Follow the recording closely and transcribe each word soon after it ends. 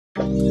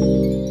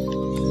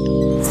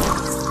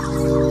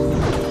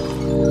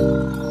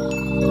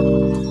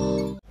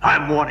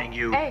I'm warning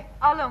you. Hey,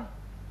 Alung,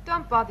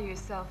 don't bother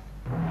yourself.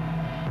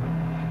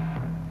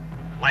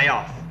 Lay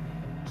off.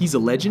 He's a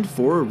legend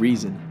for a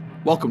reason.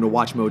 Welcome to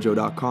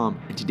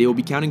WatchMojo.com, and today we'll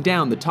be counting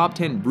down the top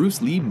 10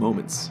 Bruce Lee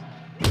moments.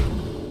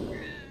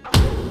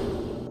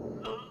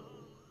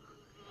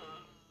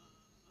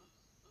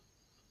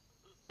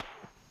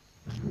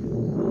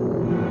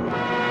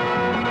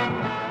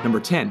 Number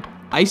 10,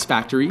 Ice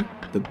Factory,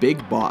 The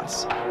Big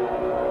Boss.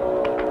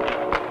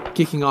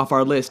 Kicking off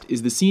our list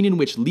is the scene in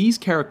which Lee's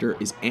character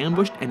is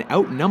ambushed and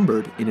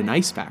outnumbered in an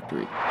ice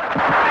factory.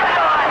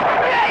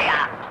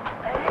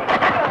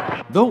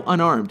 Though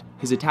unarmed,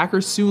 his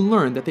attackers soon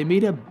learn that they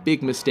made a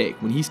big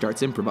mistake when he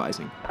starts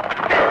improvising.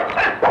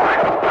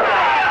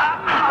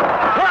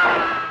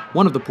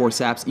 One of the poor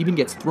saps even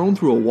gets thrown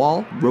through a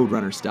wall,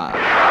 Roadrunner style.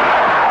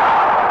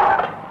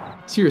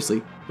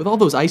 Seriously, with all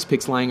those ice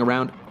picks lying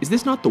around, is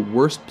this not the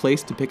worst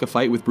place to pick a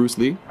fight with Bruce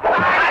Lee?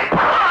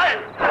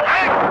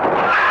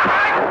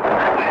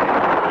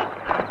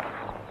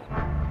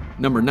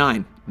 Number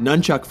 9,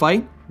 Nunchuck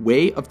Fight,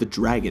 Way of the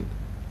Dragon.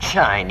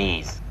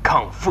 Chinese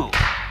Kung Fu.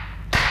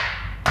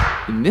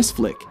 In this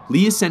flick,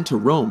 Lee is sent to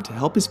Rome to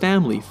help his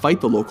family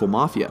fight the local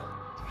mafia.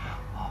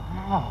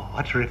 Oh,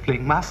 what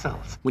rippling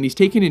muscles. When he's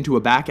taken into a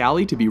back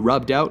alley to be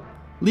rubbed out,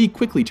 Lee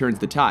quickly turns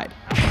the tide.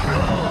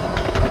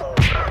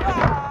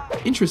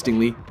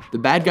 Interestingly, the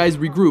bad guys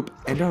regroup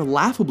and are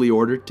laughably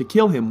ordered to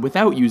kill him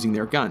without using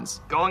their guns.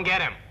 Go and get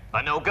him,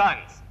 but no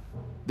guns.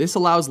 This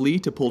allows Lee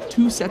to pull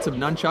 2 sets of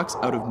nunchucks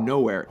out of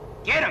nowhere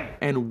Get him!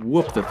 and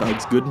whoop the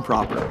thugs good and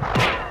proper.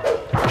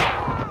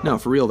 No,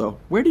 for real though,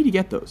 where did he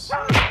get those?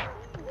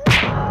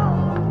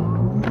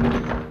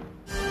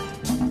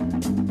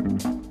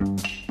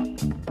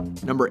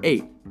 Number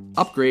 8,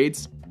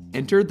 Upgrades,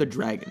 Enter the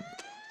Dragon.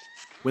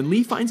 When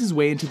Lee finds his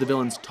way into the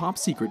villain's top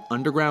secret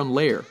underground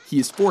lair, he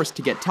is forced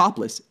to get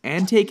topless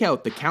and take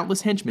out the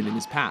countless henchmen in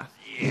his path.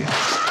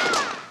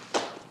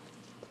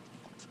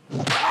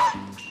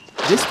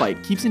 This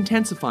fight keeps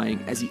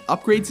intensifying as he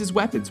upgrades his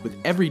weapons with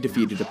every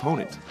defeated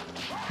opponent.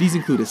 These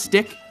include a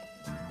stick,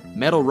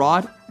 metal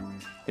rod,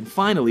 and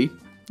finally,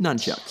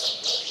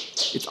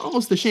 nunchucks. It's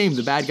almost a shame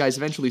the bad guys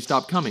eventually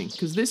stopped coming,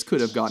 because this could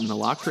have gotten a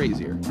lot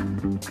crazier.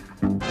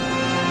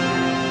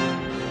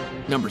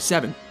 Number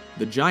 7,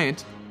 The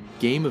Giant,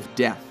 Game of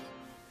Death.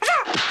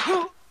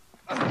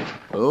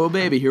 Oh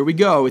baby, here we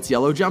go, it's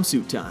yellow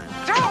jumpsuit time.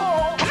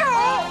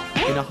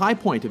 In a high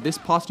point of this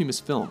posthumous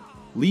film,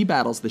 Lee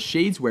battles the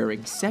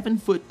shades-wearing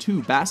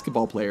 7'2"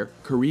 basketball player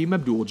Kareem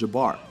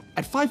Abdul-Jabbar.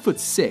 At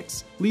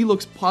 5'6", Lee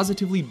looks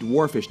positively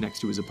dwarfish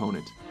next to his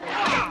opponent.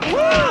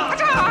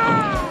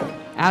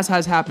 As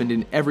has happened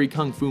in every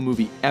kung fu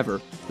movie ever,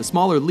 the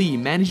smaller Lee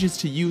manages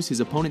to use his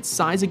opponent's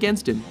size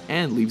against him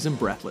and leaves him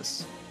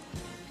breathless.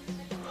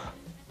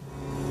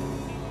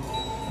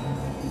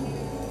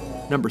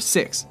 Number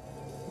 6,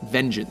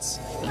 Vengeance.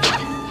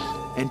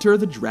 Enter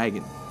the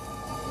Dragon.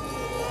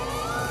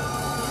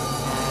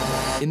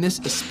 In this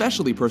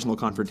especially personal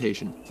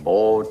confrontation,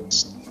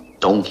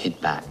 don't hit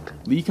back.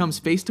 Lee comes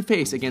face to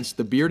face against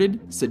the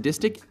bearded,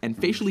 sadistic, and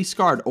facially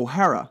scarred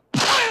O'Hara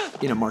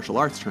in a martial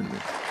arts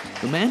tournament.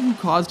 The man who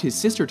caused his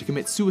sister to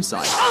commit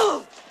suicide.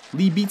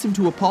 Lee beats him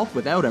to a pulp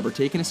without ever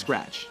taking a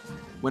scratch.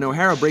 When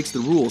O'Hara breaks the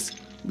rules,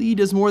 Lee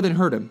does more than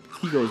hurt him,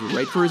 he goes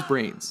right for his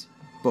brains.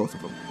 Both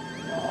of them.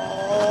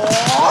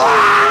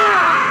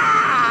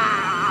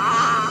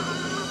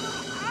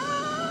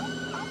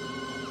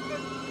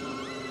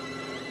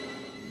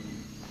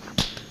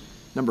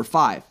 Number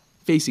 5,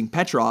 facing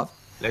Petrov.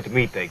 Let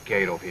me take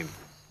care of him.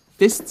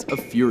 Fists of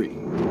Fury.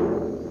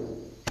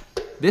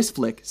 This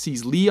flick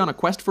sees Lee on a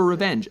quest for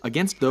revenge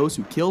against those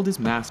who killed his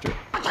master.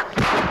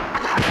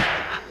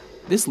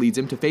 This leads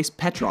him to face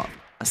Petrov,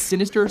 a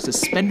sinister,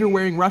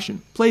 suspender-wearing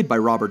Russian played by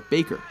Robert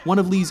Baker, one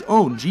of Lee's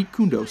own Jeet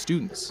Kune Do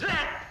students.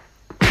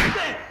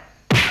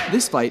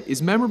 This fight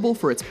is memorable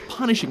for its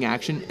punishing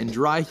action and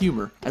dry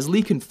humor, as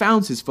Lee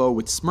confounds his foe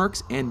with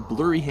smirks and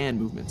blurry hand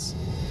movements.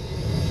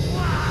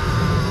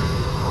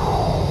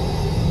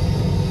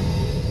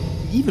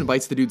 He even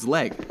bites the dude's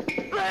leg.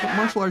 What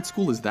martial arts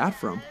school is that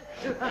from?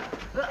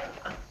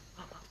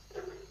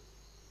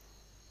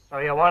 So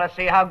you want to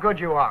see how good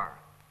you are?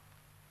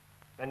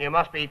 Then you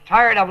must be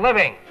tired of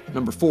living.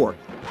 Number 4,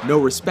 No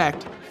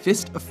Respect,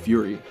 Fist of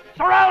Fury.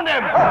 Surround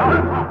him!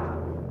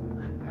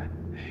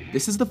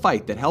 This is the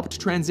fight that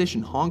helped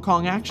transition Hong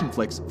Kong action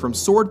flicks from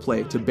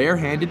swordplay to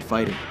bare-handed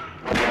fighting.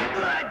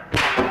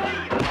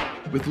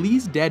 With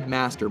Lee's dead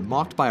master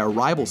mocked by a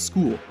rival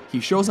school, he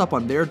shows up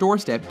on their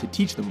doorstep to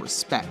teach them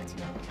respect.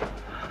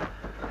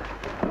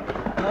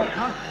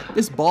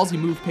 This ballsy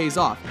move pays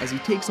off as he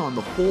takes on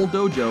the whole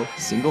dojo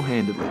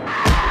single-handedly.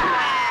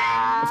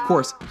 Of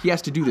course, he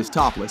has to do this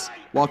topless,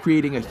 while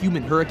creating a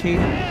human hurricane,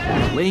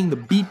 laying the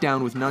beat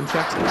down with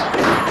nunchucks,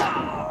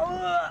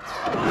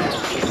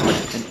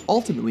 and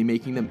ultimately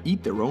making them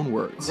eat their own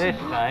words. This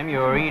time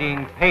you're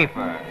eating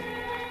paper.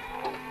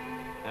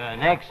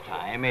 Next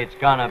time it's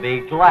gonna be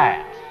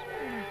glass.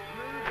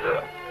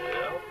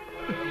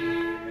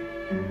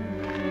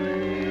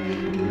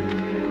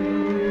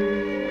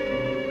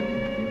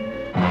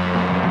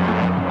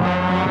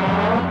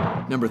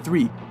 Number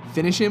 3,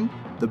 Finish Him,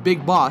 The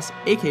Big Boss,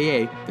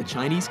 aka The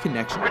Chinese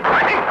Connection.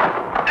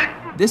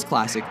 This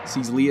classic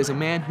sees Lee as a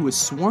man who has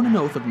sworn an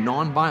oath of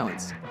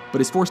non-violence, but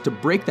is forced to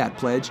break that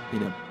pledge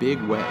in a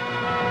big way.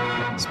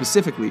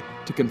 Specifically,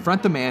 to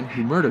confront the man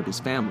who murdered his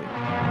family.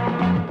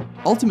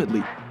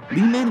 Ultimately,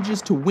 Lee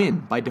manages to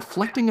win by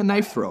deflecting a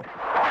knife throw,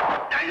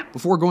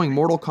 before going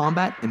Mortal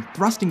Kombat and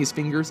thrusting his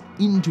fingers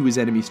into his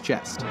enemy's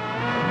chest.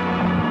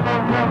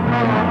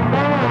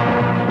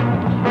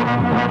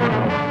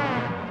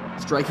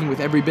 Striking with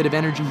every bit of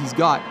energy he's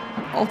got,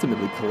 he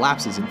ultimately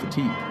collapses in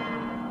fatigue.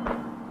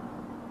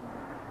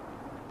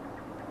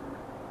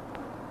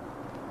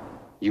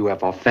 You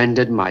have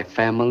offended my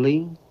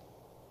family,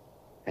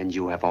 and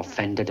you have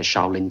offended the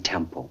Shaolin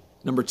Temple.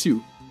 Number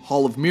 2,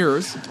 Hall of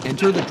Mirrors,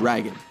 Enter the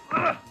Dragon.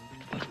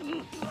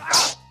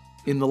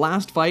 In the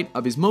last fight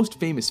of his most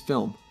famous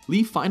film,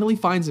 Lee finally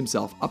finds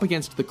himself up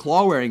against the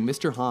claw-wearing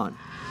Mr. Han.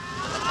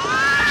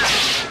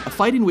 A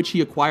fight in which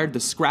he acquired the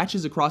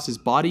scratches across his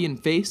body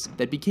and face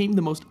that became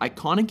the most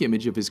iconic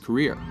image of his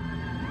career.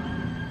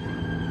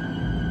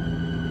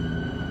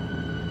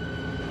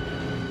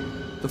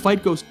 The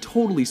fight goes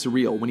totally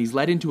surreal when he's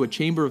led into a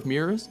chamber of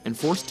mirrors and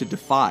forced to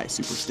defy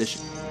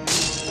superstition.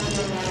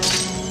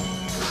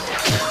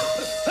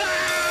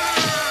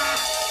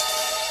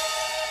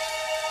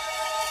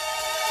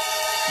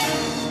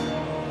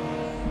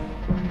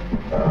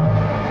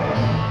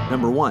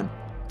 Number 1,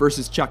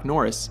 versus Chuck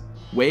Norris,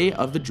 Way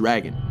of the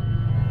Dragon.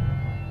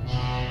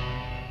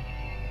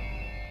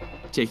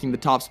 Taking the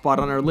top spot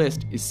on our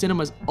list is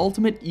cinema's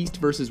ultimate East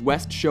versus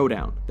West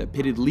showdown that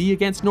pitted Lee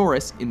against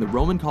Norris in the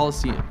Roman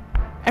Colosseum.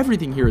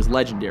 Everything here is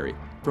legendary,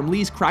 from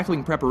Lee's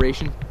crackling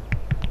preparation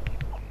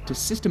to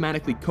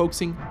systematically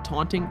coaxing,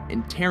 taunting,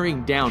 and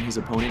tearing down his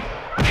opponent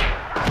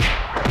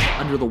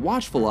under the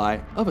watchful eye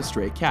of a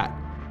stray cat.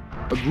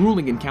 A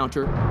grueling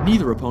encounter,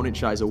 neither opponent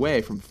shies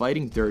away from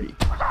fighting dirty.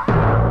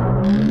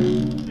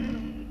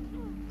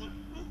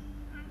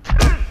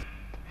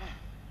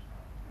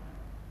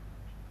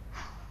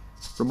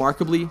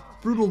 Remarkably,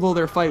 brutal though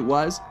their fight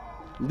was,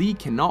 Lee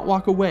cannot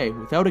walk away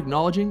without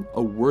acknowledging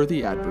a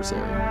worthy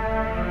adversary.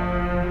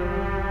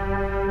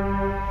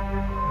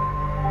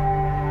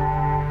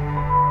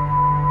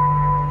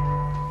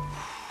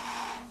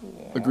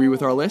 Agree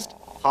with our list?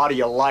 How do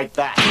you like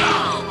that?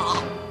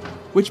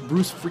 Which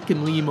Bruce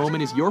freaking Lee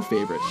moment is your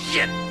favorite?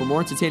 For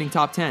more entertaining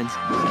top 10s,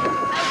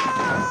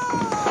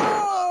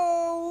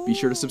 be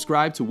sure to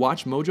subscribe to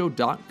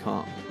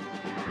WatchMojo.com.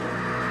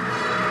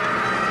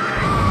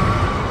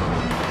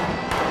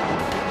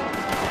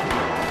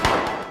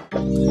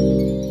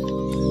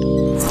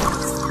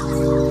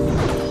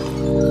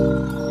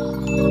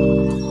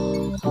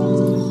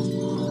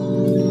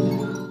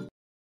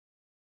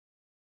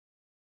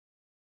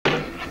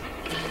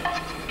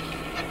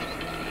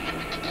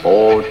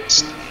 Or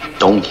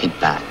don't hit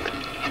back.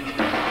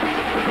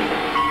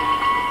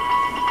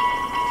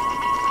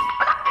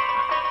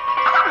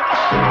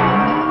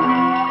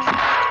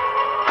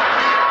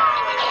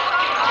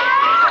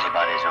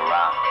 Anybody's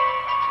around.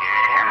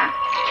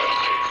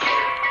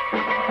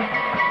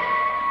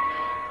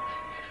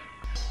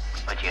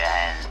 Put your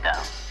hands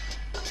down.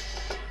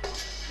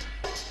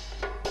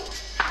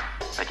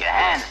 Put your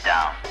hands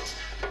down.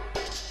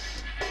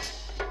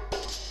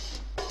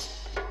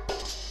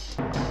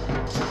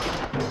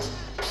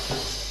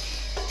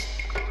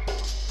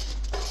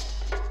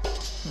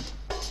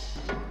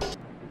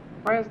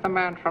 Where's the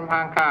man from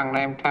Hong Kong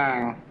named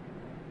Tang?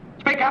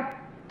 Speak up!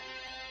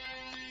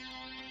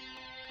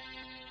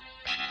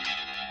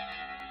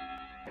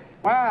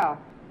 Well,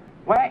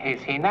 where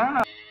is he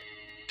now?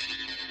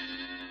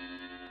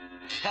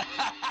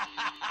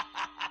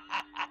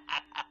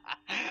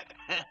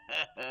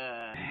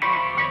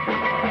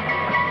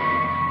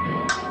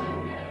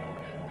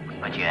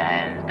 Put your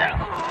hands down.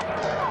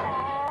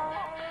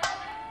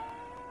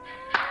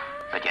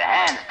 Put your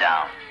hands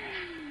down.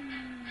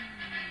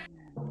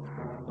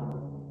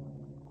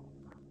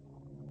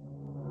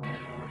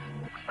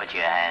 Put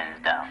your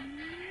hands down.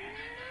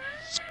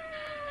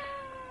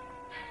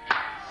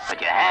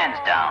 Put your hands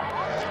down.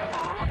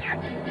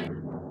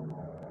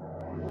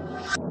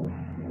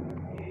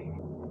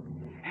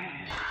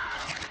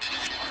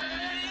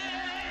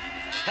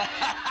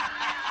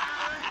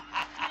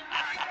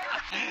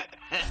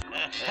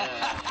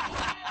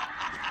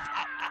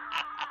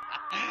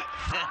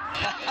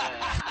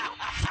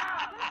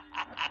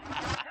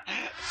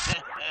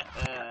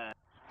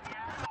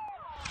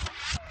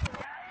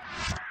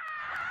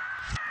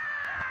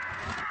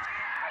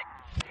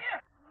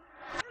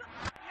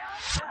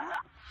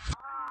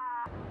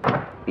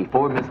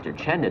 Before Mr.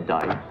 Chen had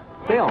died,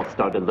 they all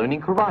started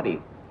learning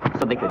karate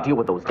so they could deal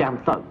with those damn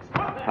thugs.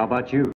 How about you?